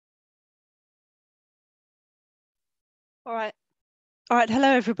All right. All right, hello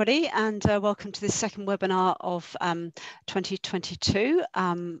everybody, and welcome to this second webinar of 2022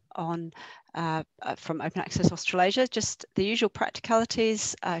 from Open Access Australasia. Just the usual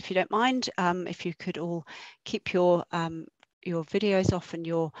practicalities, if you don't mind, if you could all keep your videos off and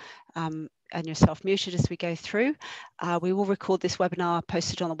yourself muted as we go through. We will record this webinar,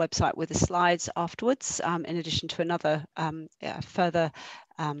 post it on the website with the slides afterwards, in addition to another further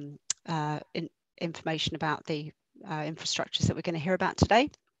information about the infrastructures that we're going to hear about today.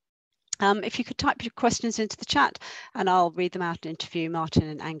 If you could type your questions into the chat and I'll read them out and interview Martin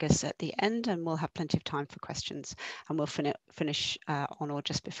and Angus at the end, and we'll have plenty of time for questions, and we'll finish on or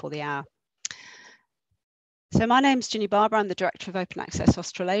just before the hour. So my name's Ginny Barbour, I'm the Director of Open Access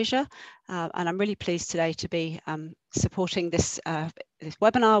Australasia, and I'm really pleased today to be supporting this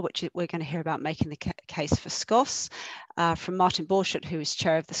webinar, which we're going to hear about making the case for SCOSS, from Martin Borchert, who is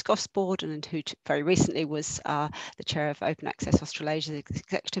Chair of the SCOSS Board and who very recently was the Chair of Open Access Australasia's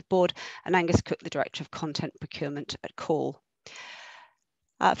Executive Board, and Angus Cook, the Director of Content Procurement at CAUL.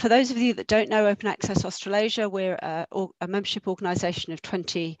 For those of you that don't know Open Access Australasia, we're a membership organisation of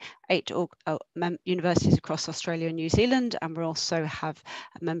 28 universities across Australia and New Zealand, and we also have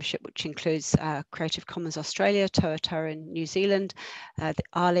a membership which includes Creative Commons Australia, Toa in New Zealand, the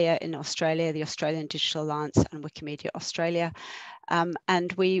ALIA in Australia, the Australian Digital Alliance and Wikimedia Australia.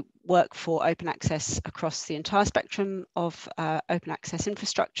 And we work for open access across the entire spectrum of open access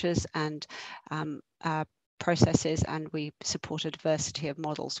infrastructures and processes, and we support a diversity of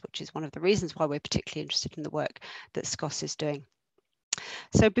models, which is one of the reasons why we're particularly interested in the work that SCOSS is doing.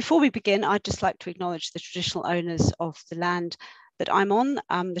 So before we begin, I'd just like to acknowledge the traditional owners of the land that I'm on,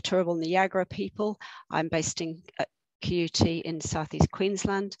 the Turrbal and the Yagara people. I'm based in QUT in southeast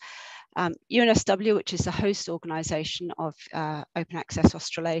Queensland. UNSW, which is the host organisation of Open Access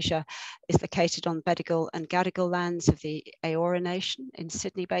Australasia, is located on Bedigal and Gadigal lands of the Eora Nation in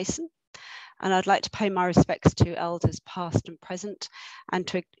Sydney Basin. And I'd like to pay my respects to elders past and present, and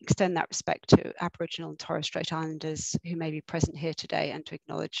to extend that respect to Aboriginal and Torres Strait Islanders who may be present here today, and to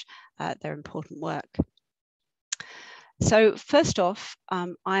acknowledge their important work. So first off,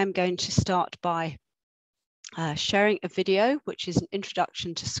 I am going to start by sharing a video, which is an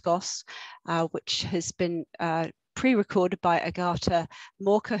introduction to SCOSS, which has been pre-recorded by Agata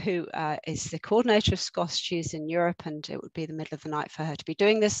Amorka, who is the coordinator of SCOSS. She is in Europe, and it would be the middle of the night for her to be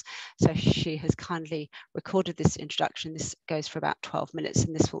doing this. So she has kindly recorded this introduction. This goes for about 12 minutes,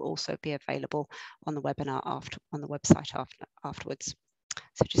 and this will also be available on the webinar on the website afterwards.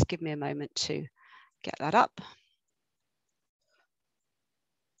 So just give me a moment to get that up.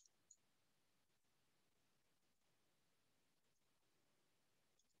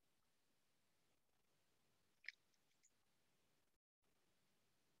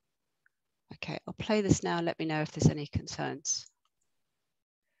 Okay, I'll play this now. Let me know if there's any concerns.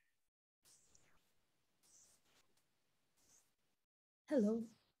 Hello,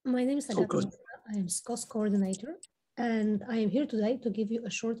 my name is Agata Amorka. I am SCOSS Coordinator, and I am here today to give you a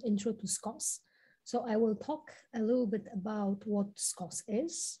short intro to SCOSS. So I will talk a little bit about what SCOSS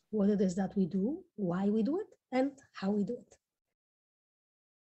is, what it is that we do, why we do it, and how we do it.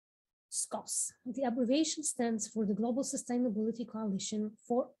 SCOSS, the abbreviation stands for the Global Sustainability Coalition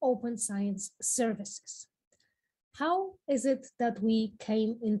for Open Science Services. How is it that we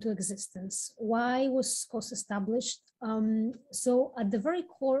came into existence? Why was SCOSS established? So at the very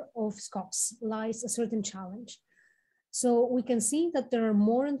core of SCOSS lies a certain challenge. So we can see that there are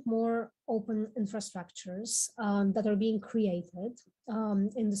more and more open infrastructures that are being created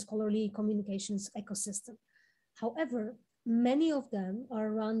in the scholarly communications ecosystem. However, many of them are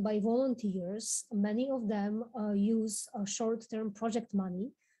run by volunteers. Many of them use short-term project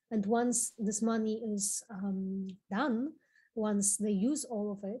money. And once this money is done, once they use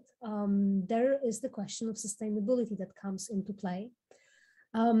all of it, there is the question of sustainability that comes into play.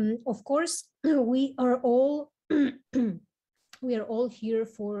 Of course, we are all here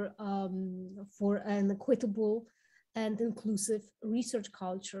for an equitable and inclusive research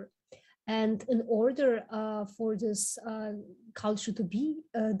culture. And in order for this culture to be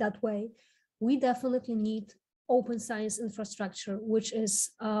that way, we definitely need open science infrastructure, which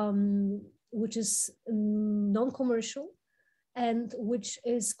is non-commercial and which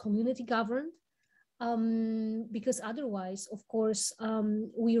is community governed, because otherwise, of course,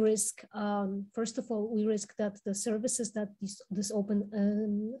 we risk, first of all, we risk that the services that this open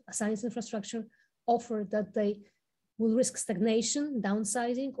science infrastructure offer, that they will risk stagnation,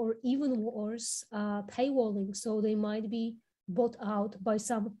 downsizing, or even worse, paywalling. So they might be bought out by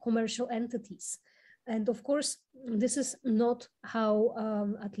some commercial entities. And of course, this is not how,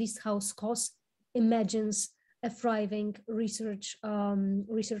 at least how SCOSS imagines a thriving research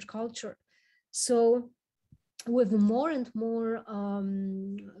culture. So with more and more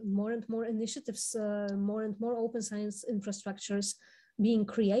initiatives, more and more open science infrastructures being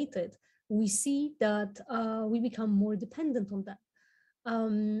created, we see that we become more dependent on them.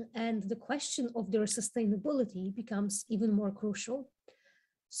 And the question of their sustainability becomes even more crucial.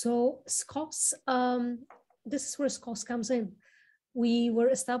 So SCOSS, this is where SCOSS comes in. We were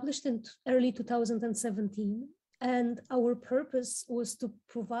established in early 2017, and our purpose was to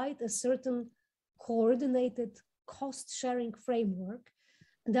provide a certain coordinated cost-sharing framework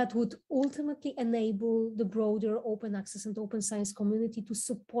that would ultimately enable the broader open access and open science community to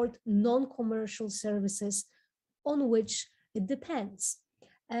support non-commercial services on which it depends.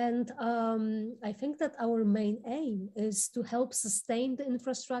 And I think that our main aim is to help sustain the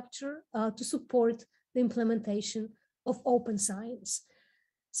infrastructure to support the implementation of open science.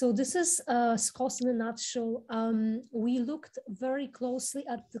 So this is SCOSS in a nutshell. We looked very closely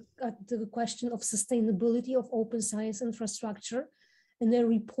at the question of sustainability of open science infrastructure in a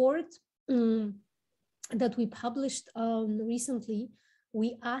report that we published recently.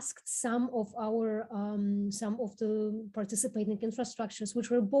 We asked some of the participating infrastructures, which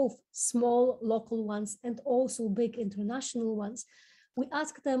were both small local ones and also big international ones. We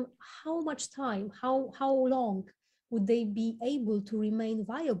asked them how much time, how long would they be able to remain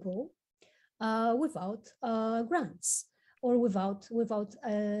viable without grants or without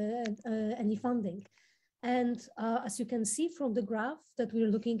any funding. And as you can see from the graph that we're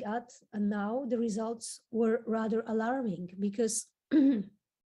looking at now, the results were rather alarming, because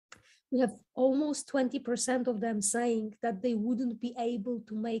we have almost 20% of them saying that they wouldn't be able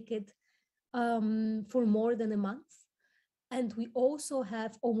to make it for more than a month. And we also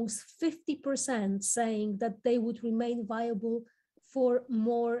have almost 50% saying that they would remain viable for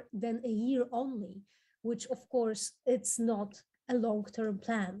more than a year only, which of course it's not a long-term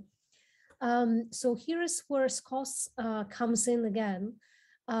plan. So here is where SCOSS comes in again.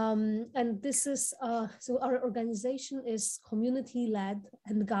 And this is, so our organization is community-led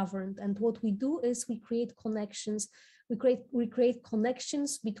and governed. And what we do is we create connections. We create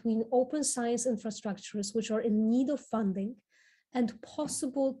connections between open science infrastructures, which are in need of funding, and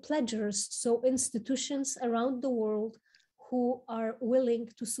possible pledgers, so institutions around the world who are willing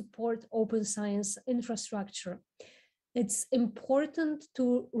to support open science infrastructure. It's important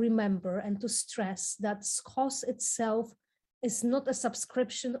to remember and to stress that SCOSS itself is not a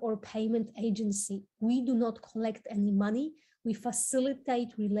subscription or payment agency. We do not collect any money. We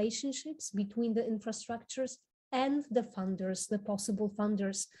facilitate relationships between the infrastructures and the funders, the possible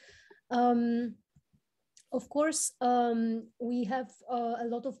funders. Of course, we have a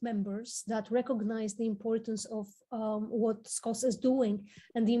lot of members that recognize the importance of what SCOSS is doing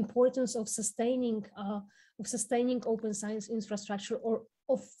and the importance of sustaining open science infrastructure, or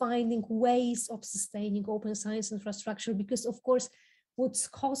of finding ways of sustaining open science infrastructure, because of course, what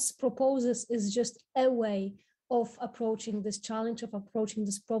SCOSS proposes is just a way of approaching this challenge, of approaching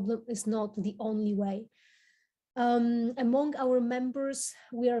this problem, is not the only way. Among our members,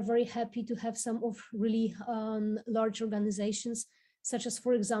 we are very happy to have some of really large organizations, such as,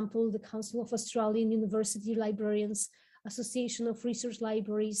 for example, the Council of Australian University Librarians, Association of Research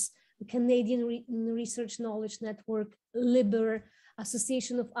Libraries, the Canadian Research Knowledge Network, LIBER,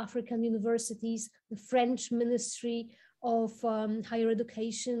 Association of African Universities, the French Ministry of Higher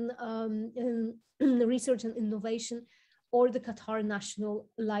Education, Research and Innovation, or the Qatar National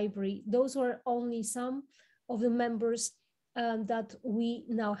Library. Those are only some of the members that we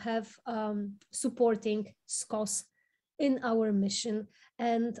now have supporting SCOSS in our mission.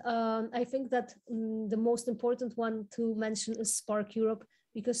 And I think that the most important one to mention is Spark Europe,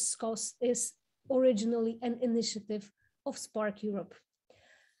 because SCOSS is originally an initiative of Spark Europe.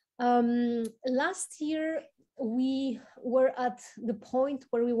 Last year, we were at the point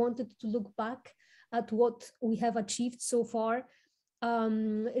where we wanted to look back at what we have achieved so far.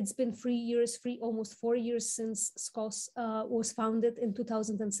 It's been almost 4 years since SCOSS was founded in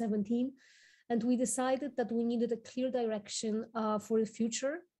 2017. And we decided that we needed a clear direction for the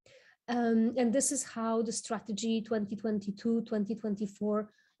future. And this is how the strategy 2022-2024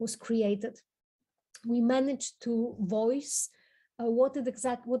 was created. We managed to voice what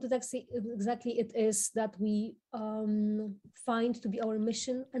exactly it is that we find to be our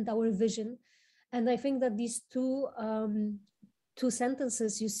mission and our vision. And I think that these two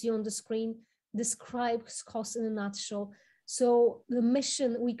sentences you see on the screen describe SCOSS in a nutshell. So the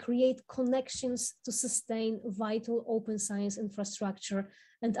mission, we create connections to sustain vital open science infrastructure.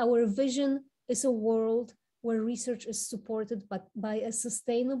 And our vision is a world where research is supported by a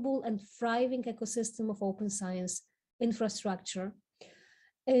sustainable and thriving ecosystem of open science infrastructure.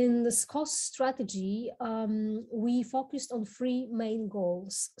 In the SCOSS strategy, we focused on three main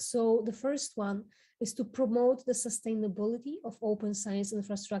goals. So the first one is to promote the sustainability of open science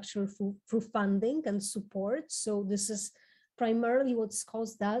infrastructure through funding and support. So this is primarily what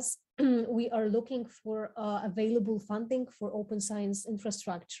SCOSS does. We are looking for available funding for open science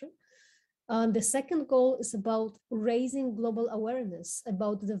infrastructure. The second goal is about raising global awareness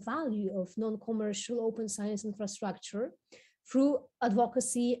about the value of non-commercial open science infrastructure through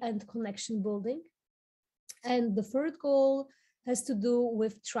advocacy and connection building. And the third goal has to do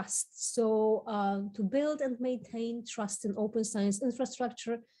with trust. So to build and maintain trust in open science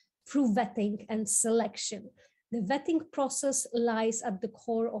infrastructure through vetting and selection. The vetting process lies at the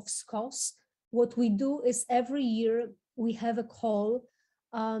core of SCOSS. What we do is every year we have a call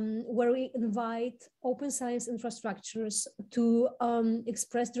where we invite open science infrastructures to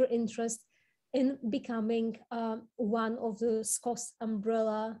express their interest in becoming one of the SCOSS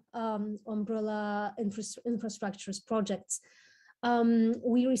umbrella infrastructures projects.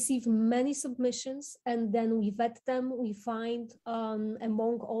 We receive many submissions and then we vet them. We find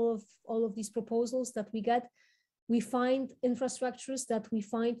among all of these proposals that we get, we find infrastructures that we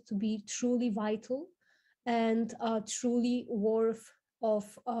find to be truly vital and truly worth of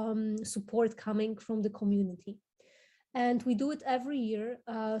support coming from the community. And we do it every year.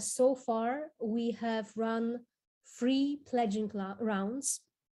 So far, we have run 3 pledging rounds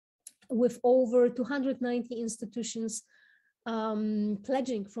with over 290 institutions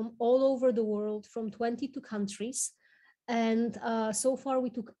pledging from all over the world, from 22 countries. And so far,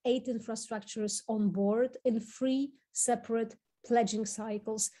 we took 8 infrastructures on board in 3 separate pledging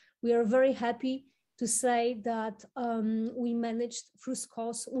cycles. We are very happy to say that we managed, through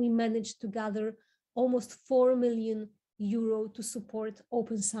SCOSS, we managed to gather almost €4 million to support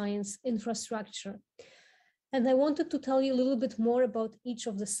open science infrastructure. And I wanted to tell you a little bit more about each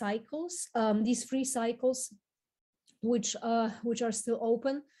of the cycles, these 3 cycles, which are still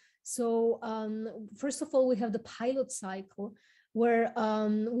open. So first of all, we have the pilot cycle, where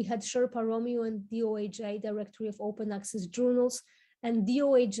we had Sherpa Romeo and DOAJ, Directory of Open Access Journals, and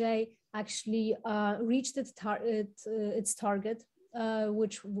DOAJ actually reached its target,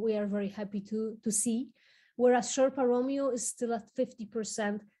 which we are very happy to see. Whereas Sherpa Romeo is still at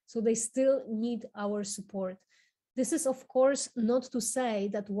 50%, so they still need our support. This is, of course, not to say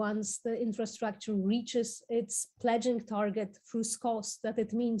that once the infrastructure reaches its pledging target through SCOSS, that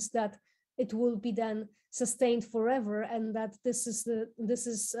it means that it will be then sustained forever and that this is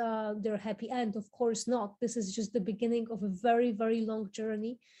their happy end. Of course not. This is just the beginning of a very, very long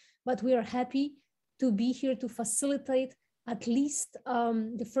journey. But we are happy to be here to facilitate at least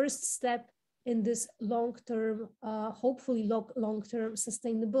the first step in this long-term, hopefully long-term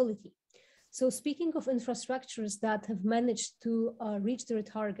sustainability. So speaking of infrastructures that have managed to reach their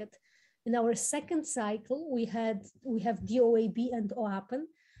target, in our second cycle, we have DOAB and OAPN,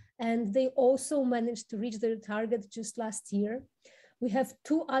 and they also managed to reach their target just last year. We have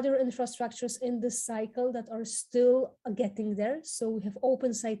 2 other infrastructures in this cycle that are still getting there. So we have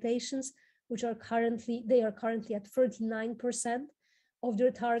Open Citations, which are currently at 39% of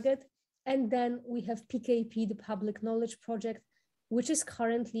their target. And then we have PKP, the Public Knowledge Project, which is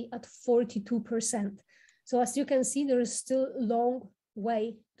currently at 42%. So as you can see, there is still a long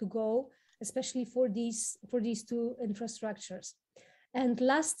way to go, especially for these 2 infrastructures. And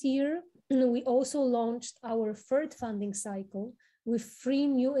last year, we also launched our 3rd funding cycle with 3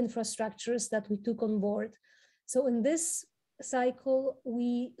 new infrastructures that we took on board. So in this cycle,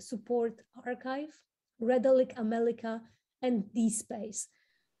 we support Archive, Redalic Amelica, and DSpace.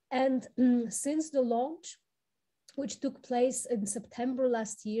 And since the launch, which took place in September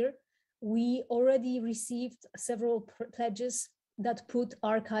last year, we already received several pledges that put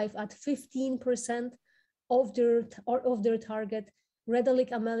Archive at 15% of their target.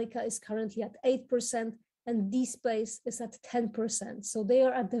 Redalic Amelica is currently at 8%, and DSpace is at 10%. So they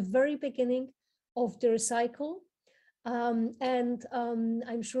are at the very beginning of their cycle. And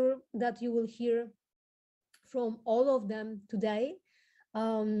I'm sure that you will hear from all of them today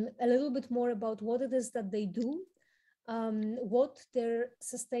a little bit more about what it is that they do, what their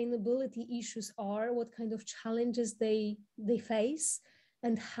sustainability issues are, what kind of challenges they face,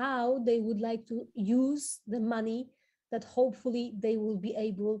 and how they would like to use the money that hopefully they will be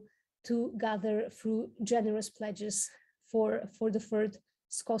able to gather through generous pledges for the 3rd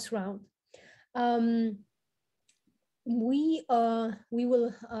SCOSS round. We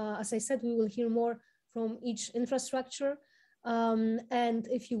will, as I said, we will hear more from each infrastructure. And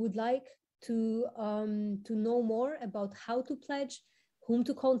if you would like to know more about how to pledge, whom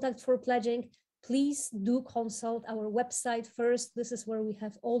to contact for pledging, please do consult our website first. This is where we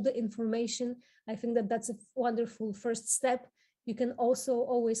have all the information. I think that that's a wonderful first step. You can also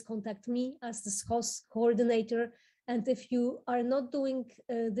always contact me as the SCOSS coordinator. And if you are not doing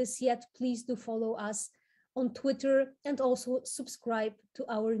this yet, please do follow us on Twitter and also subscribe to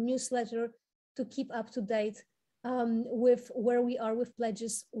our newsletter to keep up to date with where we are with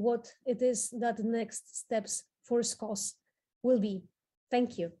pledges, what it is that the next steps for SCOSS will be.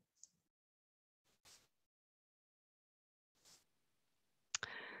 Thank you.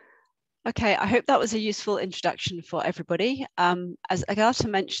 Okay, I hope that was a useful introduction for everybody. As Agata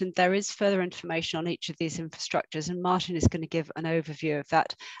mentioned, there is further information on each of these infrastructures, and Martin is going to give an overview of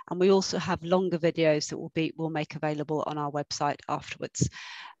that. And we also have longer videos that we'll make available on our website afterwards.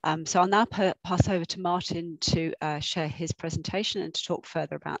 So I'll now pass over to Martin to share his presentation and to talk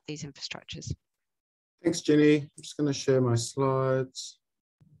further about these infrastructures. Thanks, Ginny. I'm just going to share my slides.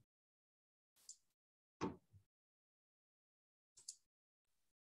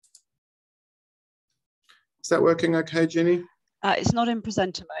 Is that working okay, Ginny? It's not in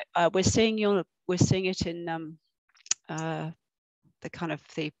presenter mode. We're seeing it in the kind of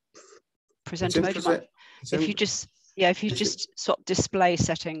the presenter mode. If you just swap display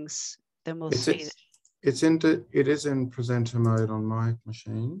settings, then we'll see. It is in presenter mode on my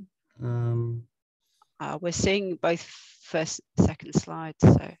machine. We're seeing both first, second slides.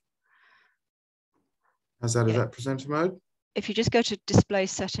 So. How's that? Is that presenter mode? If you just go to display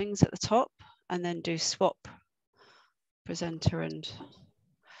settings at the top and then do swap presenter and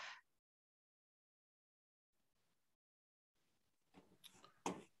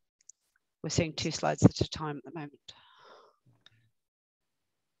we're seeing 2 slides at a time at the moment.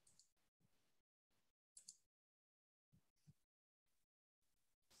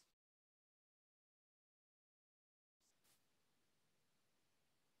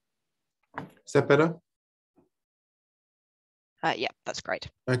 Is that better? Yeah, that's great.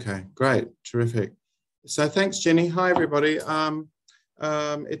 Okay, great, terrific. So thanks, Ginny. Hi, everybody.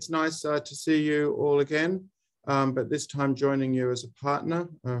 It's nice to see you all again, but this time joining you as a partner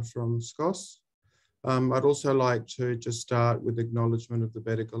from SCOSS. I'd also like to just start with acknowledgement of the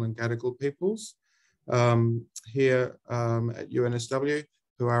Bedegal and Gadigal peoples here at UNSW,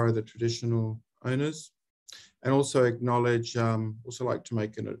 who are the traditional owners. And also acknowledge, also like to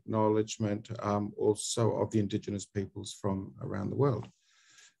make an acknowledgement also of the Indigenous peoples from around the world.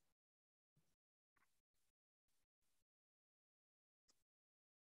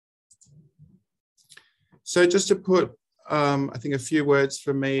 So just to put, I think, a few words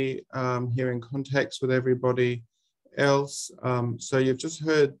from me here in context with everybody else. So you've just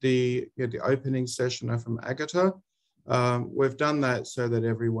heard the opening session from Agata. We've done that so that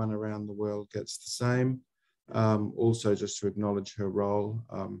everyone around the world gets the same. Also, just to acknowledge her role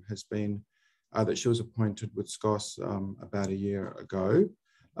has been that she was appointed with SCOSS about a year ago.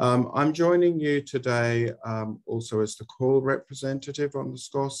 I'm joining you today also as the CAUL representative on the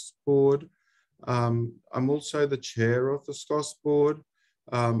SCOSS board. I'm also the chair of the SCOSS board.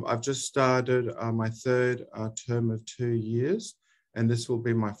 I've just started my 3rd term of 2 years, and this will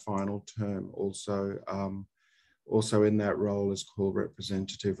be my final term also, also in that role as CAUL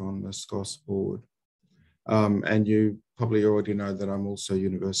representative on the SCOSS board. And you probably already know that I'm also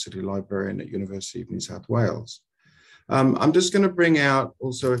University Librarian at University of New South Wales. I'm just going to bring out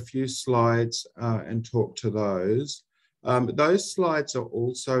also a few slides and talk to those. Those slides are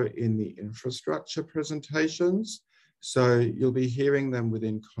also in the infrastructure presentations, so you'll be hearing them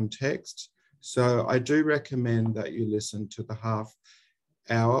within context. So I do recommend that you listen to the half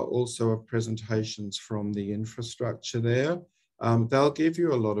hour also of presentations from the infrastructure there. They'll give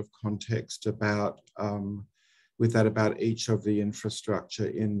you a lot of context about, about each of the infrastructure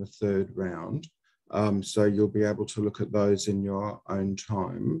in the 3rd round. So you'll be able to look at those in your own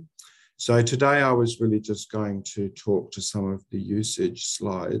time. So today I was really just going to talk to some of the usage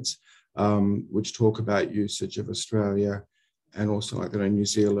slides, which talk about usage of Australia and also like New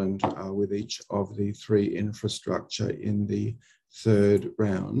Zealand with each of the 3 infrastructure in the 3rd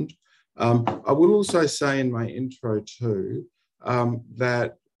round. I will also say in my intro too,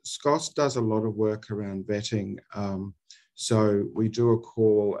 that SCOSS does a lot of work around vetting. So we do a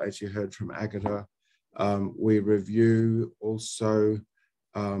call, as you heard from Agata. We review also,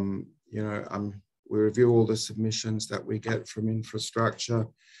 we review all the submissions that we get from infrastructure.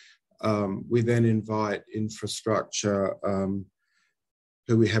 We then invite infrastructure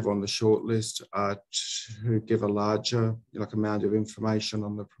who we have on the shortlist to give a larger amount of information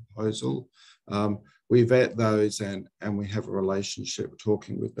on the proposal. we vet those and we have a relationship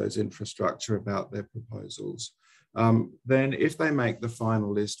talking with those infrastructure about their proposals. Then if they make the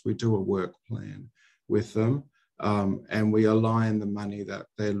final list, we do a work plan with them and we align the money that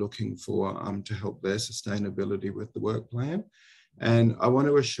they're looking for to help their sustainability with the work plan. And I want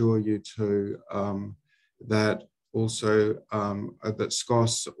to assure you too that also that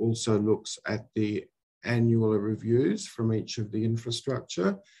SCOSS also looks at the annual reviews from each of the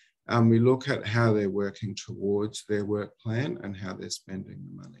infrastructure. We look at how they're working towards their work plan and how they're spending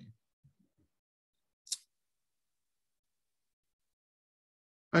the money.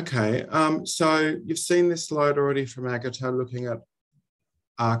 Okay, so you've seen this slide already from Agata, looking at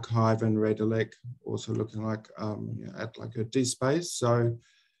archive and redirect, also looking like at like a DSpace. So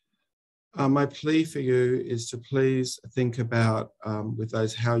my plea for you is to please think about with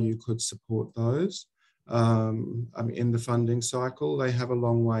those how you could support those. In the funding cycle, they have a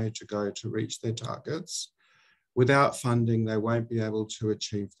long way to go to reach their targets. Without funding, they won't be able to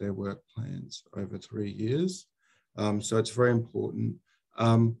achieve their work plans over 3 years. So it's very important.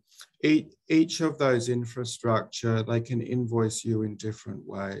 Each of those infrastructure, they can invoice you in different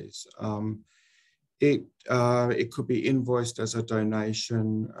ways. It could be invoiced as a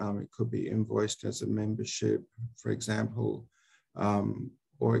donation, it could be invoiced as a membership, for example,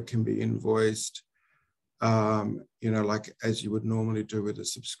 or it can be invoiced like as you would normally do with a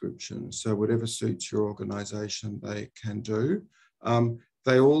subscription. So whatever suits your organisation, they can do.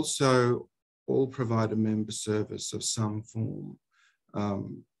 They also all provide a member service of some form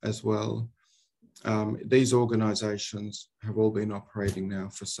as well. These organisations have all been operating now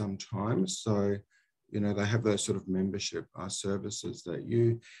for some time. So, they have those sort of membership services that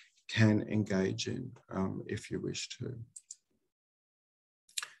you can engage in if you wish to.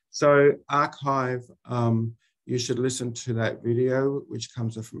 So archive, you should listen to that video, which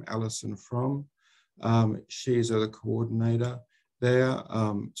comes from Alison From. She is the coordinator there.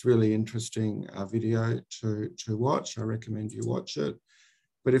 It's really interesting video to watch. I recommend you watch it.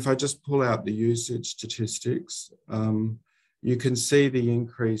 But if I just pull out the usage statistics, you can see the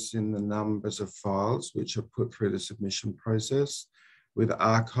increase in the numbers of files which are put through the submission process with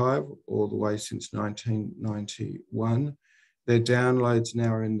archive all the way since 1991. Their downloads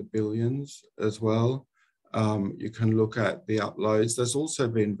now are in the billions as well. You can look at the uploads. There's also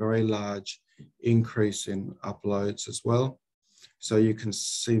been very large increase in uploads as well. So you can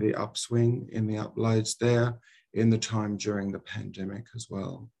see the upswing in the uploads there in the time during the pandemic as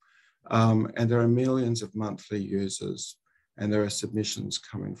well. And there are millions of monthly users and there are submissions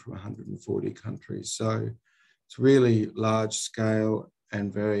coming from 140 countries. So it's really large scale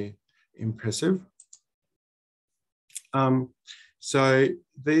and very impressive. So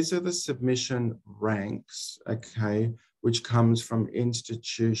these are the submission ranks, okay, which comes from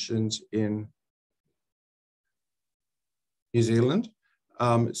institutions in New Zealand.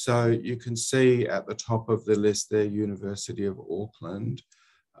 So you can see at the top of the list there, University of Auckland,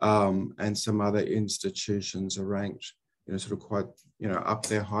 and some other institutions are ranked, sort of quite, up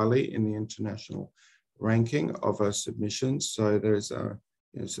there highly in the international ranking of our submissions. So there's a,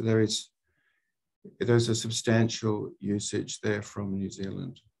 there's a substantial usage there from New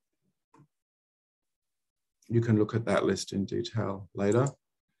Zealand. You can look at that list in detail later.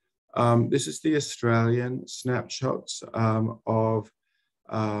 This is the Australian snapshots of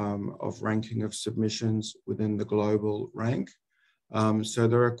ranking of submissions within the global rank. So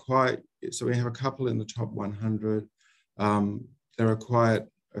there are so we have a couple in the top 100. There are quite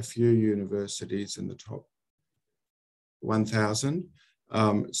a few universities in the top 1,000.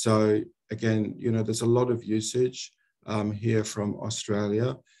 So again, there's a lot of usage here from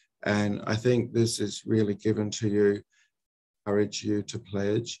Australia. And I think this is really given to you, encourage you to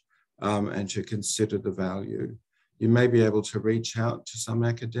pledge and to consider the value. You may be able to reach out to some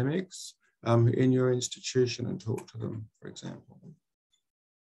academics in your institution and talk to them, for example.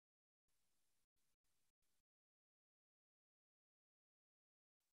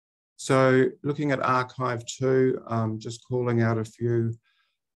 So looking at Archive 2, just calling out a few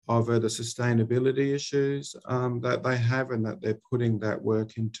of the sustainability issues that they have and that they're putting that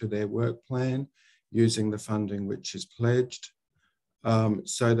work into their work plan using the funding which is pledged.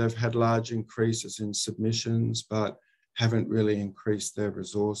 So they've had large increases in submissions, but haven't really increased their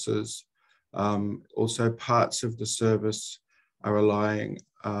resources. Also, parts of the service are relying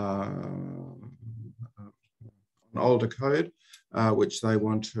on older code, which they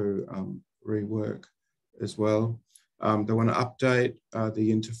want to rework as well. They want to update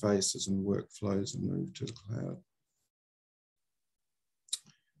the interfaces and workflows and move to the cloud.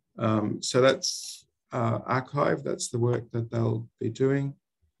 So that's Archive, that's the work that they'll be doing.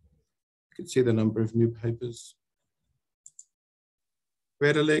 can see the number of new papers.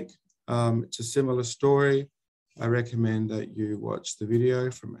 Rhetoric, it's a similar story. I recommend that you watch the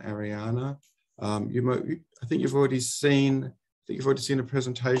video from Ariana. I think you've already seen a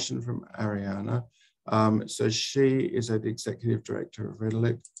presentation from Ariana. So she is the Executive Director of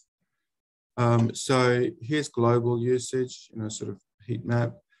Rhetoric. So here's global usage, sort of heat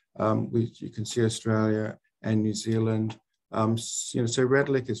map. You can see Australia and New Zealand. So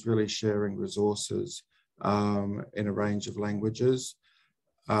Rhetoric is really sharing resources in a range of languages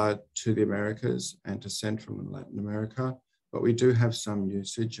to the Americas and to Central and Latin America. But we do have some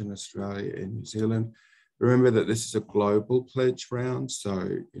usage in Australia and New Zealand. Remember that this is a global pledge round, so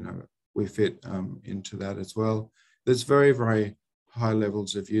we fit into that as well. There's very, very high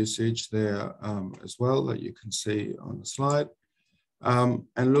levels of usage there as well that you can see on the slide.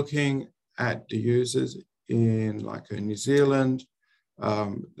 And looking at the users in New Zealand,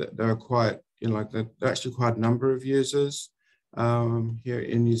 there are quite, there are actually quite a number of users here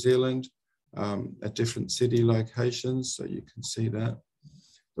in New Zealand at different city locations, so you can see that,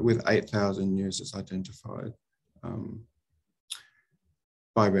 but with 8,000 users identified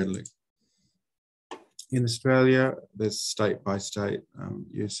by Rhetoric. In Australia, there's state-by-state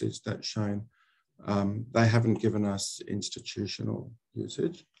usage that's shown. They haven't given us institutional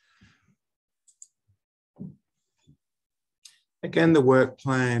usage. Again, the work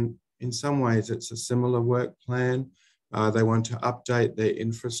plan, in some ways, it's a similar work plan. They want to update their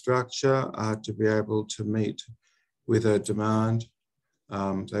infrastructure to be able to meet with a demand.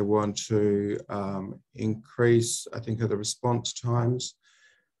 They want to increase, I think, the response times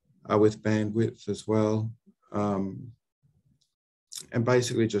with bandwidth as well. And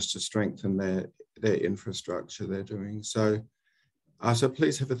basically just to strengthen their infrastructure they're doing. So, so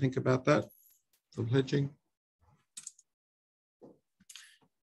please have a think about that for pledging.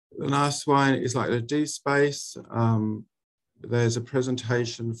 The last one is like the DSpace. There's a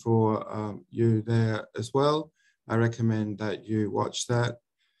presentation for you there as well. I recommend that you watch that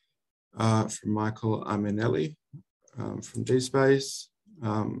from Michael Arminelli from DSpace.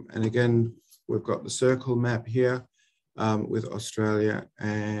 And again, we've got the circle map here with Australia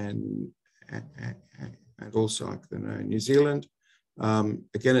and also New Zealand.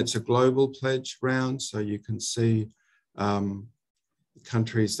 Again, it's a global pledge round, so you can see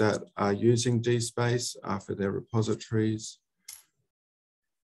countries that are using DSpace for their repositories.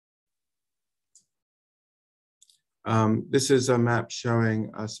 This is a map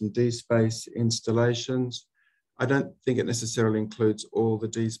showing some DSpace installations. I don't think it necessarily includes all the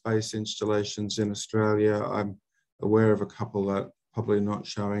DSpace installations in Australia. I'm aware of a couple that probably not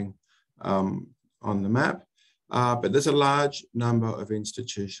showing on the map, but there's a large number of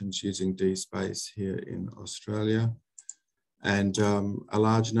institutions using DSpace here in Australia, and a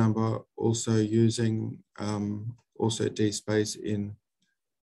large number also using also DSpace in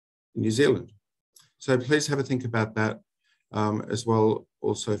New Zealand. So please have a think about that as well,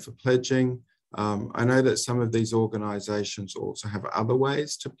 also for pledging. I know that some of these organisations also have other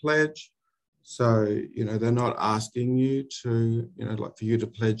ways to pledge. So, they're not asking you to, like for you to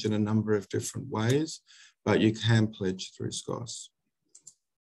pledge in a number of different ways, but you can pledge through SCOSS.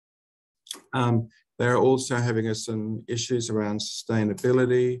 They're also having some issues around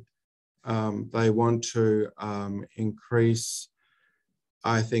sustainability. They want to increase,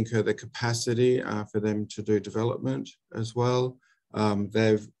 I think, the capacity for them to do development as well.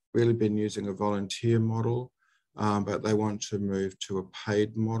 They've really been using a volunteer model, but they want to move to a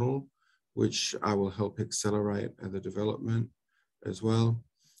paid model, which will help accelerate the development as well.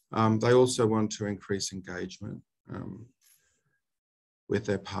 They also want to increase engagement with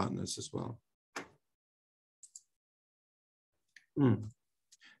their partners as well.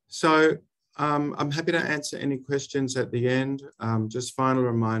 So I'm happy to answer any questions at the end. Just final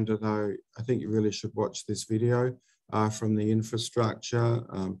reminder though, I think you really should watch this video from the infrastructure.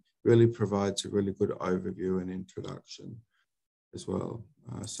 Really provides a really good overview and introduction as well.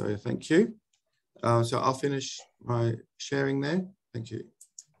 So thank you. So I'll finish my sharing there. Thank you.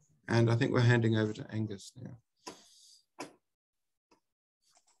 And I think we're handing over to Angus now.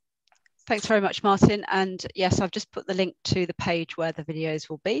 Thanks very much, Martin. And yes, I've just put the link to the page where the videos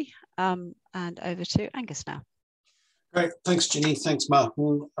will be. And over to Angus now. Great, thanks Ginny, thanks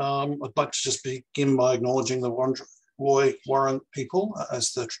Martin. I'd like to just begin by acknowledging the Wurundjeri Wurrung people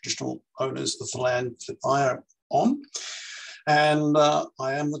as the traditional owners of the land that I am on. And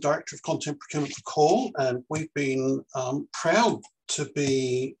I am the Director of Content Procurement for CAUL, and we've been proud to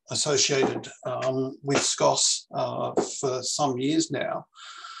be associated with SCOSS for some years now.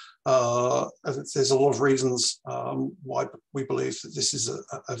 There's a lot of reasons why we believe that this is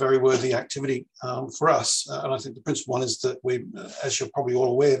a very worthy activity for us. And I think the principal one is that we, as you're probably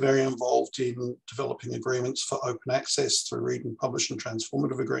all aware, very involved in developing agreements for open access through read and publish and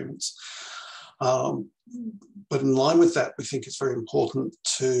transformative agreements. But in line with that, we think it's very important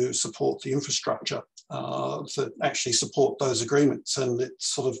to support the infrastructure that actually support those agreements. And it's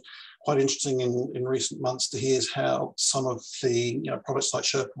sort of quite interesting in recent months to hear how some of the products like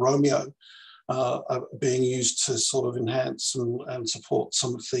Sherpa Romeo are being used to sort of enhance and support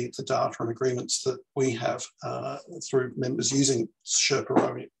some of the data and agreements that we have through members using Sherpa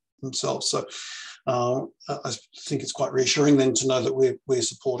Romeo themselves. So I think it's quite reassuring then to know that we're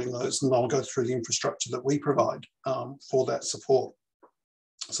supporting those, and I'll go through the infrastructure that we provide for that support.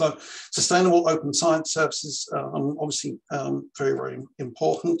 So sustainable open science services, obviously very, very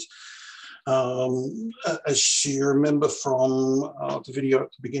important. As you remember from the video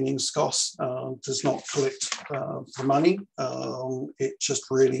at the beginning, SCOSS does not collect the money. It just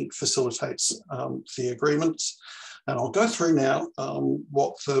really facilitates the agreements. And I'll go through now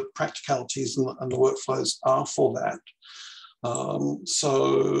what the practicalities and the workflows are for that. In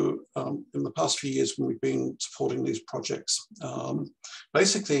the past few years when we've been supporting these projects,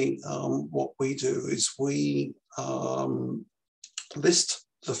 basically what we do is we list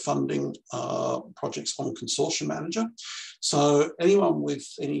the funding projects on Consortium Manager. So anyone with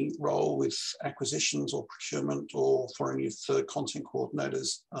any role with acquisitions or procurement or for any of the content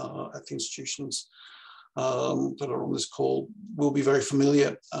coordinators at the institutions that are on this call will be very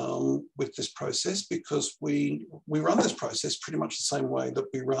familiar with this process, because we run this process pretty much the same way that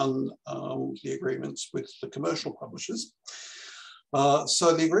we run the agreements with the commercial publishers.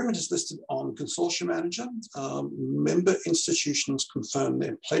 So the agreement is listed on Consortium Manager. Member institutions confirm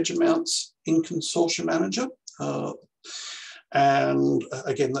their pledge amounts in Consortium Manager. And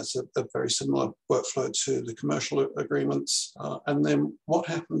again, that's a very similar workflow to the commercial agreements. And then what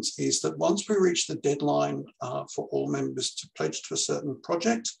happens is that once we reach the deadline for all members to pledge to a certain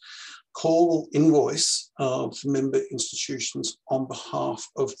project, CAUL will invoice the member institutions on behalf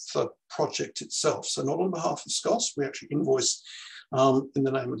of the project itself. So not on behalf of SCOSS, we actually invoice in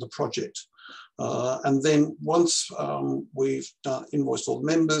the name of the project. And then once we've invoiced all the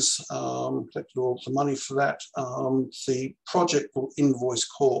members, collected all the money for that, the project will invoice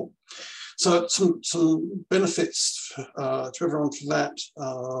CAUL. So some benefits to everyone for that.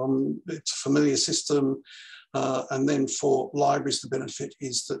 It's a familiar system. And then for libraries, the benefit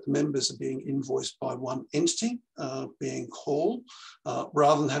is that the members are being invoiced by one entity, being CAUL,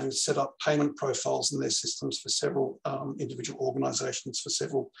 rather than having to set up payment profiles in their systems for several individual organisations, for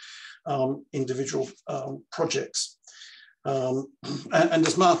several individual projects. And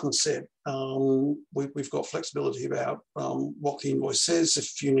as Martin said, we've got flexibility about what the invoice says.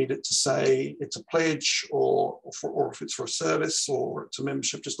 If you need it to say it's a pledge, or if it's for a service or it's a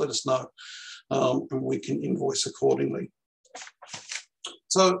membership, just let us know. And we can invoice accordingly.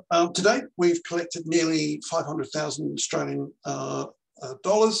 So to date, we've collected nearly 500,000 Australian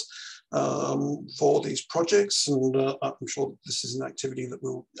dollars for these projects, and I'm sure this is an activity that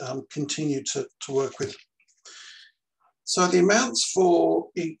we'll continue to work with. So the amounts for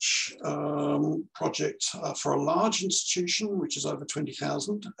each project for a large institution, which is over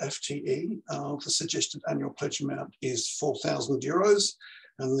 20,000 FTE, the suggested annual pledge amount is €4,000,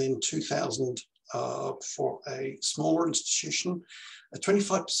 and then 2,000 for a smaller institution. A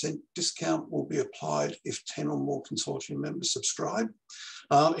 25% discount will be applied if 10 or more consortium members subscribe,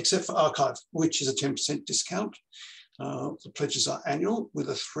 except for archive, which is a 10% discount. The pledges are annual with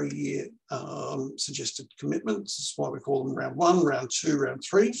a 3-year suggested commitment. This is why we call them round 1, round 2, round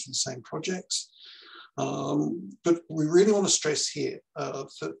 3 for the same projects. But we really want to stress here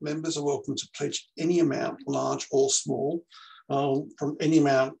that members are welcome to pledge any amount, large or small, from any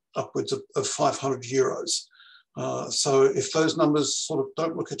amount upwards of €500. So if those numbers sort of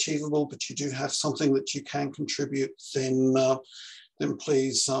don't look achievable, but you do have something that you can contribute, then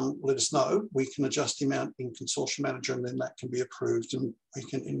please let us know. We can adjust the amount in Consortium Manager, and then that can be approved and we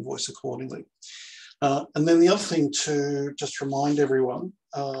can invoice accordingly. And then the other thing to just remind everyone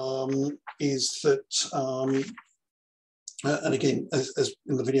is that, and again, as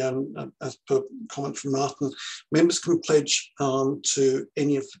in the video, and as per comment from Martin, members can pledge to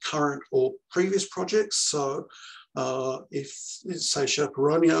any of the current or previous projects. So if, say, Sherpa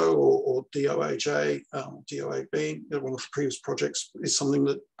Romeo or DOAJ, DOAB, one of the previous projects is something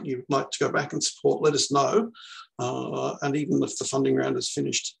that you'd like to go back and support, let us know. And even if the funding round is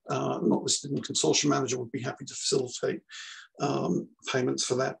finished, not listed in Consortium Manager, would be happy to facilitate payments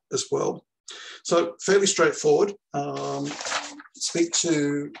for that as well. So fairly straightforward. speak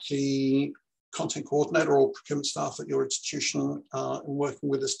to the content coordinator or procurement staff at your institution in working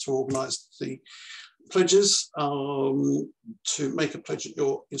with us to organise the pledges. To make a pledge at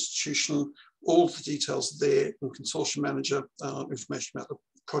your institution, all the details there in Consortium Manager, information about the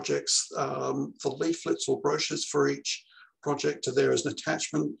projects, the leaflets or brochures for each project are there as an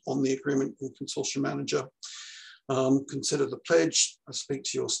attachment on the agreement in Consortium Manager. Consider the pledge, speak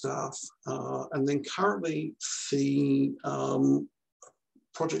to your staff, and then currently the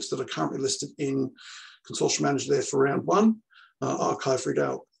projects that are currently listed in Consortium Manager there for round one, Archive,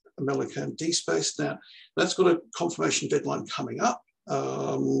 Redale, America and DSpace. Now, that's got a confirmation deadline coming up,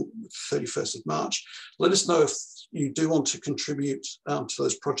 31st of March. Let us know if you do want to contribute to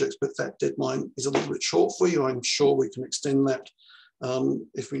those projects, but that deadline is a little bit short for you. I'm sure we can extend that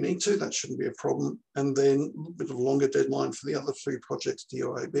if we need to. That shouldn't be a problem. And then a little bit of a longer deadline for the other three projects,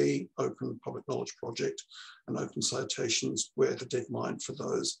 DOAB, Open Public Knowledge Project, and Open Citations, where the deadline for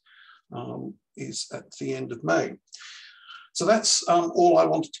those is at the end of May. So that's all I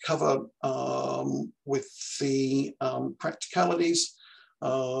wanted to cover with the practicalities.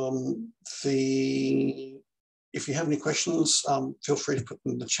 If you have any questions, feel free to put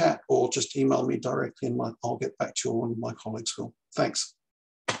them in the chat or just email me directly and I'll get back to you or one of my colleagues will. Thanks.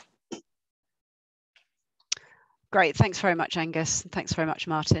 Great, thanks very much, Angus. Thanks very much,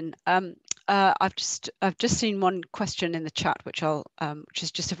 Martin. I've just seen one question in the chat, which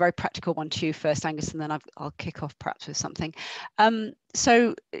is just a very practical one to you first, Angus, and then I'll kick off perhaps with something.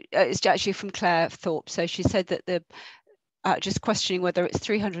 So it's actually from Claire Thorpe. So she said that just questioning whether it's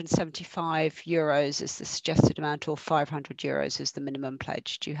 €375 is the suggested amount or €500 is the minimum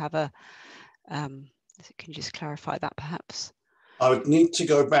pledge. Do you have a? Can you just clarify that perhaps? I would need to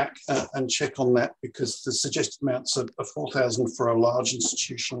go back and check on that because the suggested amounts are 4,000 for a large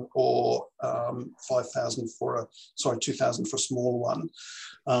institution or 5,000 for $2,000 for a small one.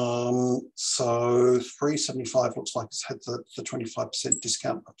 So 375 looks like it's had the 25%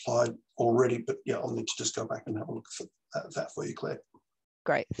 discount applied already, but yeah, I'll need to just go back and have a look at that for you, Claire.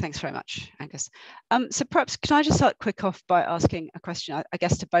 Great, thanks very much, Angus. So perhaps can I just start quick off by asking a question, I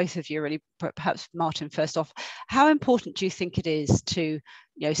guess to both of you really, but perhaps Martin first off. How important do you think it is to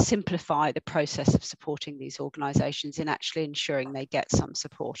simplify the process of supporting these organisations in actually ensuring they get some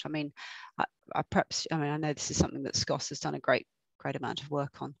support? I mean, I know this is something that SCOSS has done a great amount of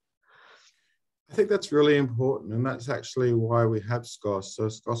work on. I think that's really important, and that's actually why we have SCOSS. So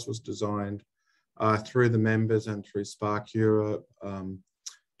SCOSS was designed through the members and through Spark Europe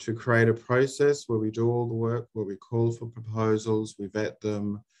to create a process where we do all the work, where we call for proposals, we vet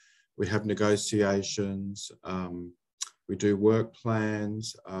them, we have negotiations, we do work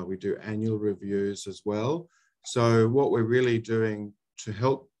plans, we do annual reviews as well. So what we're really doing to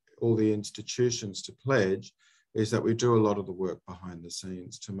help all the institutions to pledge is that we do a lot of the work behind the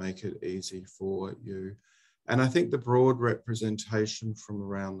scenes to make it easy for you. And I think the broad representation from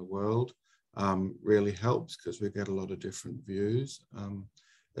around the world really helps because we get a lot of different views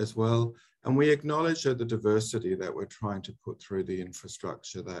as well. And we acknowledge the diversity that we're trying to put through the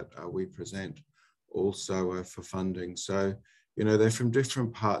infrastructure that we present also for funding. So, they're from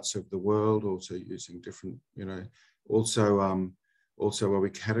different parts of the world, also using different, also where we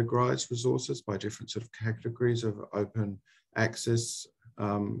categorize resources by different sort of categories of open access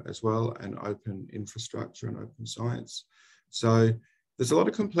as well, and open infrastructure and open science. So there's a lot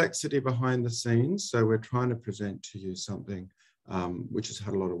of complexity behind the scenes. So we're trying to present to you something which has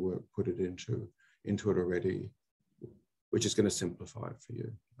had a lot of work put into it already, which is going to simplify it for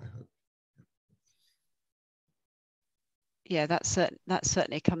you, I hope. Yeah, that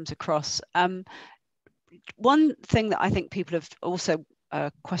certainly comes across. One thing that I think people have also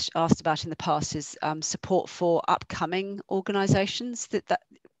asked about in the past is support for upcoming organisations. Do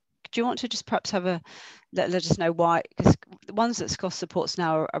you want to just perhaps have let us know why? Because the ones that SCOSS supports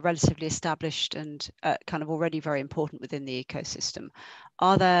now are relatively established and kind of already very important within the ecosystem.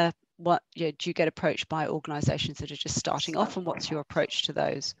 Are there do you get approached by organisations that are just starting off, and what's your approach to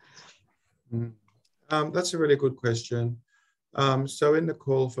those? That's a really good question. So in the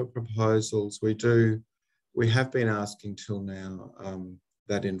call for proposals, we have been asking till now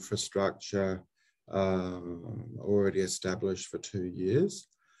that infrastructure already established for 2 years.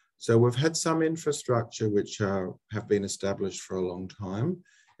 So we've had some infrastructure which have been established for a long time.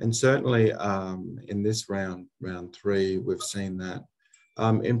 And certainly in this round 3, we've seen that.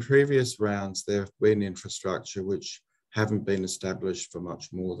 In previous rounds, there have been infrastructure which haven't been established for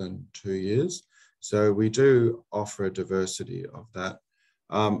much more than 2 years. So we do offer a diversity of that.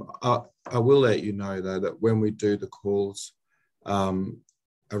 I will let you know, though, that when we do the calls,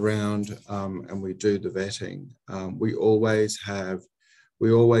 around and we do the vetting, we always have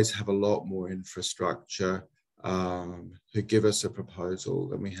a lot more infrastructure who give us a proposal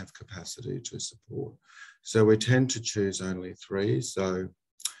than we have capacity to support. So we tend to choose only 3. So,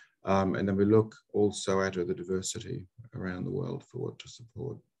 and then we look also at the diversity around the world for what to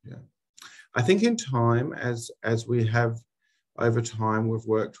support. Yeah, I think in time, as we have over time, we've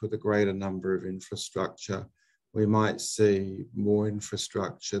worked with a greater number of infrastructure. We might see more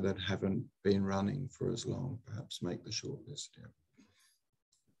infrastructure that haven't been running for as long, perhaps make the shortlist. Yeah.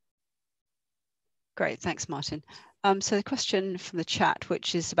 Great, thanks, Martin. So the question from the chat,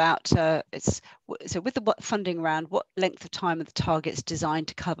 which is about, so with the funding round, what length of time are the targets designed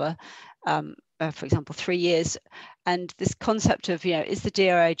to cover? For example, 3 years, and this concept of, you know, is the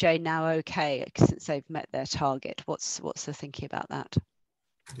DROJ now okay since they've met their target? What's the thinking about that?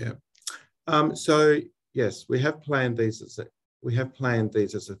 Yeah. So yes, we have planned these as a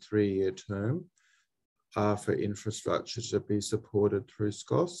 3-year term for infrastructure to be supported through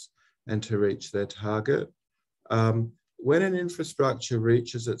SCOSS and to reach their target. When an infrastructure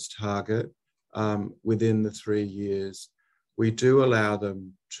reaches its target within the 3 years, we do allow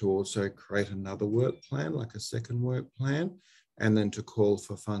them to also create another work plan, like a second work plan, and then to call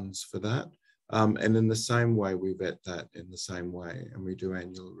for funds for that. And in the same way, we vet that in the same way, and we do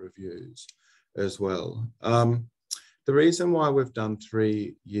annual reviews as well. The reason why we've done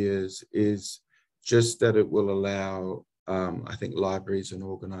 3 years is just that it will allow, I think, libraries and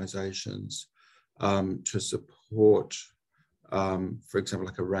organisations to support, for example,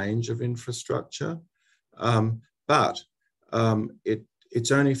 like a range of infrastructure. But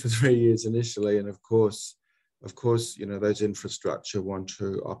it's only for 3 years initially, and of course, you know, those infrastructure want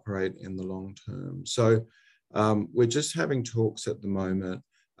to operate in the long term. So we're just having talks at the moment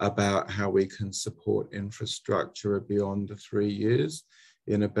about how we can support infrastructure beyond the 3 years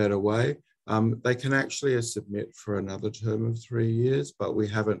in a better way. They can actually submit for another term of 3 years, but we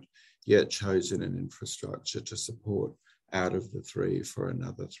haven't yet chosen an infrastructure to support out of the 3 for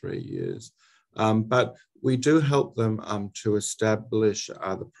another 3 years. But we do help them to establish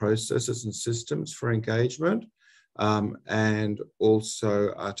the processes and systems for engagement, and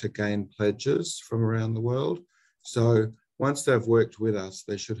also to gain pledges from around the world. So once they've worked with us,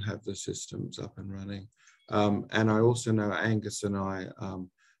 they should have the systems up and running. And I also know Angus and I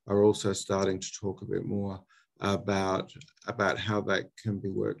are also starting to talk a bit more about how that can be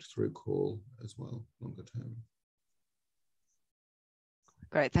worked through CAUL as well, longer term.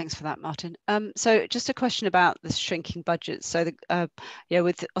 Great, thanks for that, Martin. So just a question about the shrinking budget. So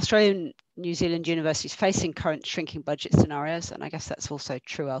with Australian, New Zealand universities facing current shrinking budget scenarios, and I guess that's also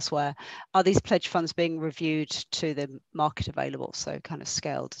true elsewhere, are these pledge funds being reviewed to the market available, so kind of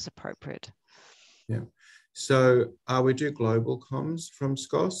scaled as appropriate? Yeah, so we do global comms from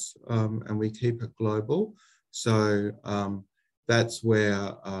SCOSS, and we keep it global. So that's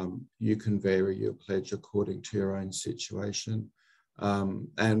where you can vary your pledge according to your own situation.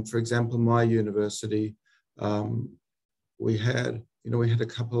 And for example, my university, we had a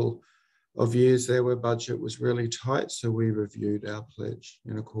couple of years there where budget was really tight, so we reviewed our pledge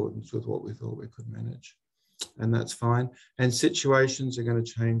in accordance with what we thought we could manage, and that's fine. And situations are going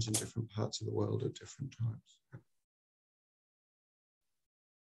to change in different parts of the world at different times.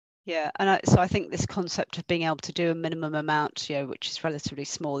 Yeah, and so I think this concept of being able to do a minimum amount, which is relatively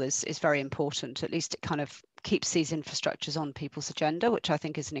small, is very important. At least it kind of keeps these infrastructures on people's agenda, which I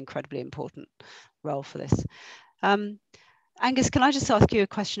think is an incredibly important role for this. Angus, can I just ask you a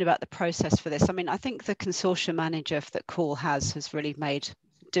question about the process for this? I mean, I think the consortium manager that CAUL has really made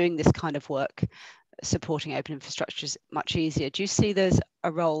doing this kind of work, supporting open infrastructures, much easier. Do you see there's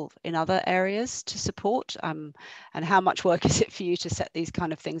a role in other areas to support? And how much work is it for you to set these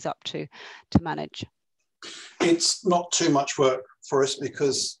kind of things up to manage? It's not too much work for us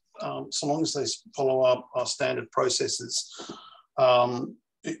because so long as they follow up our standard processes,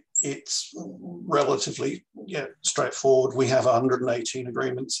 it's relatively straightforward. We have 118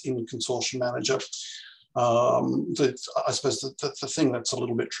 agreements in Consortium Manager. I suppose the thing that's a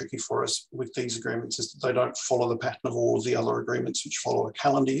little bit tricky for us with these agreements is that they don't follow the pattern of all of the other agreements which follow a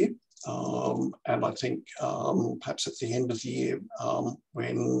calendar year. And I think perhaps at the end of the year,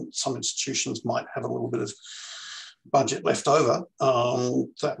 when some institutions might have a little bit of budget left over,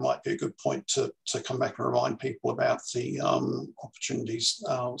 that might be a good point to come back and remind people about the opportunities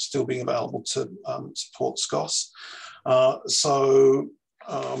still being available to support SCOSS.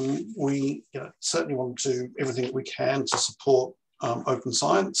 We certainly want to do everything that we can to support open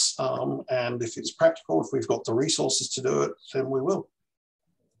science, and if it's practical, if we've got the resources to do it, then we will.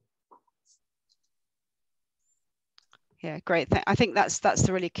 Yeah, great. I think that's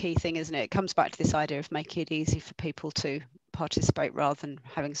the really key thing, isn't it? It comes back to this idea of making it easy for people to participate rather than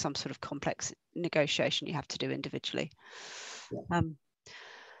having some sort of complex negotiation you have to do individually.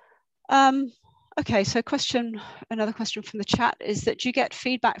 Yeah. Okay, so another question from the chat is that do you get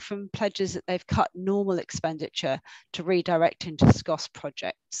feedback from pledges that they've cut normal expenditure to redirect into SCOSS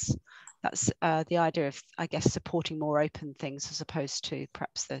projects? That's the idea of, I guess, supporting more open things as opposed to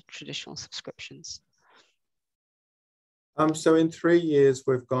perhaps the traditional subscriptions. So in 3 years,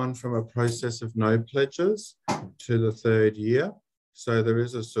 we've gone from a process of no pledges to the 3rd year. So there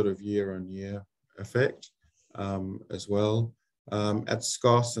is a sort of year-on-year effect as well. At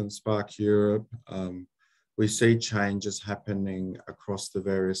SCOSS and Spark Europe, we see changes happening across the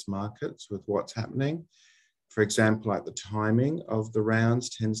various markets with what's happening. For example, like the timing of the rounds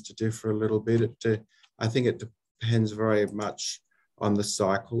tends to differ a little bit. I think it depends very much on the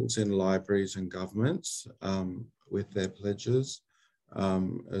cycles in libraries and governments with their pledges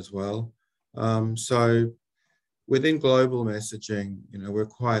as well. So within global messaging, we're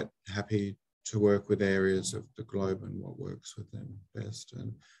quite happy to work with areas of the globe and what works with them best.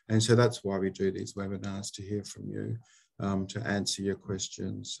 And so that's why we do these webinars, to hear from you, to answer your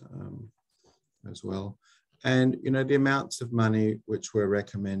questions as well. And, the amounts of money which we're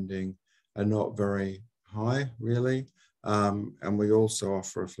recommending are not very high, really. And we also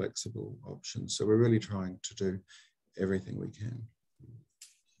offer a flexible option. So we're really trying to do everything we can.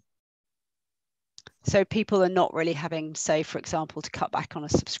 So people are not really having, say, for example, to cut back on a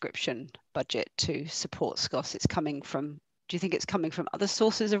subscription budget to support SCOSS. It's coming from, do you think it's coming from other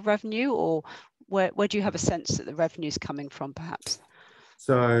sources of revenue, or where do you have a sense that the revenue is coming from, perhaps?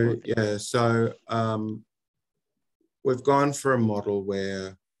 So, yeah, so we've gone for a model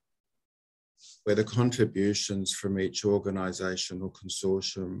where the contributions from each organisation or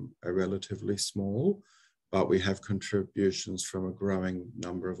consortium are relatively small, but we have contributions from a growing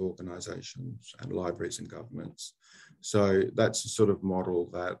number of organisations and libraries and governments. So that's the sort of model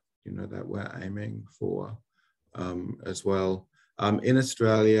that, that we're aiming for as well. In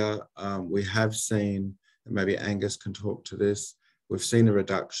Australia, we have seen, and maybe Angus can talk to this, we've seen a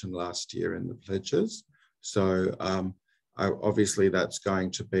reduction last year in the pledges. So obviously that's going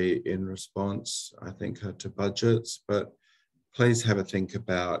to be in response, I think, to budgets, but please have a think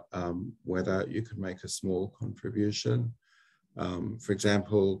about whether you can make a small contribution. For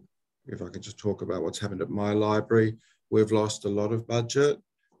example, if I could just talk about what's happened at my library, we've lost a lot of budget.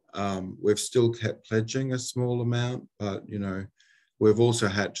 We've still kept pledging a small amount, but, we've also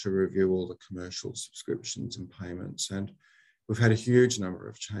had to review all the commercial subscriptions and payments. And we've had a huge number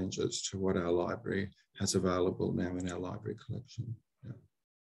of changes to what our library has available now in our library collection.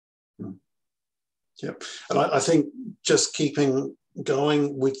 Yeah. Yep, and I think just keeping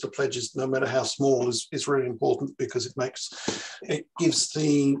going with the pledges, no matter how small, is really important, because it gives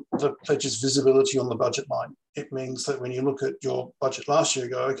the pledges visibility on the budget line. It means that when you look at your budget last year,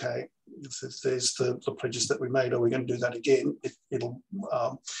 you go, okay, if there's the pledges that we made, are we going to do that again? It'll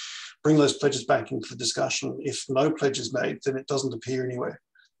bring those pledges back into the discussion. If no pledges made, then it doesn't appear anywhere.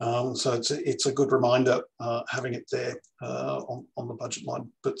 So it's a good reminder having it there on the budget line.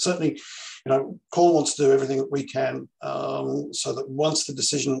 But certainly, CAUL wants to do everything that we can so that once the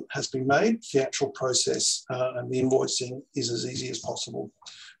decision has been made, the actual process and the invoicing is as easy as possible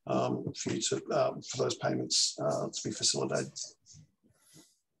for you for those payments to be facilitated.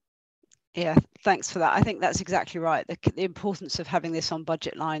 Yeah, thanks for that. I think that's exactly right. The importance of having this on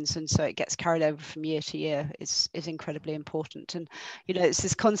budget lines, and so it gets carried over from year to year, is incredibly important. And it's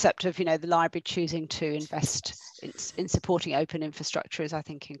this concept of the library choosing to invest in supporting open infrastructure is, I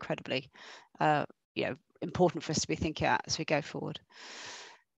think, incredibly important for us to be thinking about as we go forward.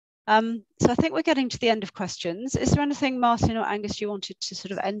 So I think we're getting to the end of questions. Is there anything, Martin or Angus, you wanted to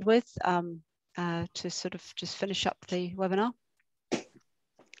sort of end with to sort of just finish up the webinar?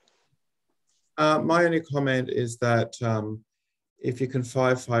 My only comment is that if you can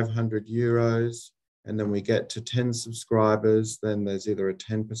find €500 and then we get to 10 subscribers, then there's either a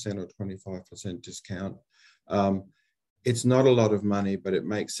 10% or 25% discount. It's not a lot of money, but it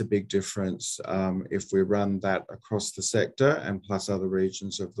makes a big difference if we run that across the sector and plus other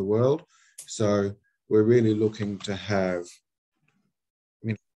regions of the world. So we're really looking to have,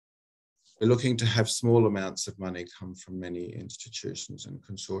 we're looking to have small amounts of money come from many institutions and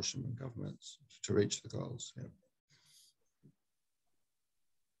consortium and governments to reach the goals.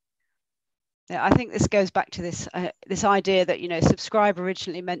 Yeah. Yeah, I think this goes back to this this idea that, you know, subscribe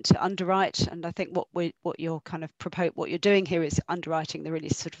originally meant to underwrite, and I think what you're kind of what you're doing here is underwriting the really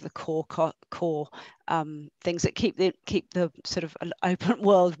sort of the core things that keep the sort of open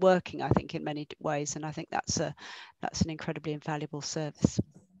world working, I think, in many ways, and I think that's an incredibly invaluable service.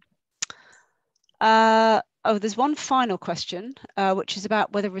 Oh, there's one final question, which is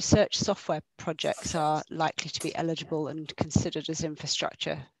about whether research software projects are likely to be eligible and considered as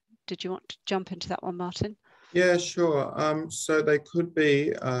infrastructure. Did you want to jump into that one, Martin? Yeah, sure. So they could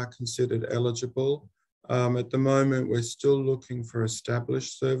be considered eligible. At the moment, we're still looking for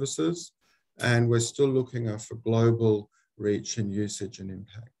established services, and we're still looking for global reach and usage and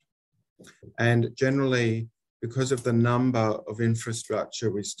impact. And generally, because of the number of infrastructure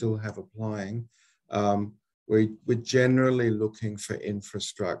we still have applying, we're generally looking for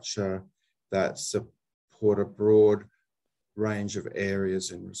infrastructure that support a broad range of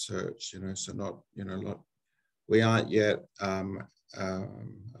areas in research, you know, so not, you know, we aren't yet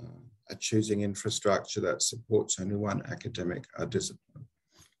choosing infrastructure that supports only one academic discipline.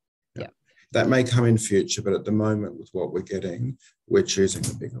 Yeah. That may come in future, but at the moment with what we're getting, we're choosing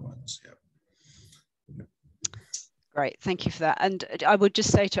the bigger ones. Yeah. Great, thank you for that. And I would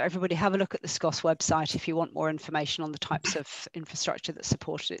just say to everybody, have a look at the SCOSS website if you want more information on the types of infrastructure that's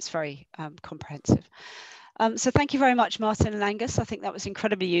supported. It's very comprehensive. So thank you very much, Martin and Angus. I think that was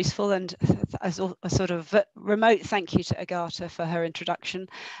incredibly useful, and as a sort of remote thank you to Agata for her introduction.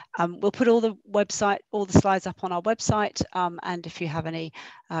 We'll put all the slides up on our website, and if you have any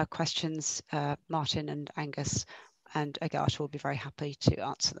questions, Martin and Angus and Agata will be very happy to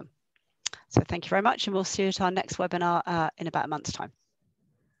answer them. So thank you very much, and we'll see you at our next webinar in about a month's time.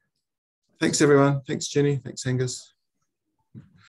 Thanks, everyone. Thanks, Ginny. Thanks, Angus.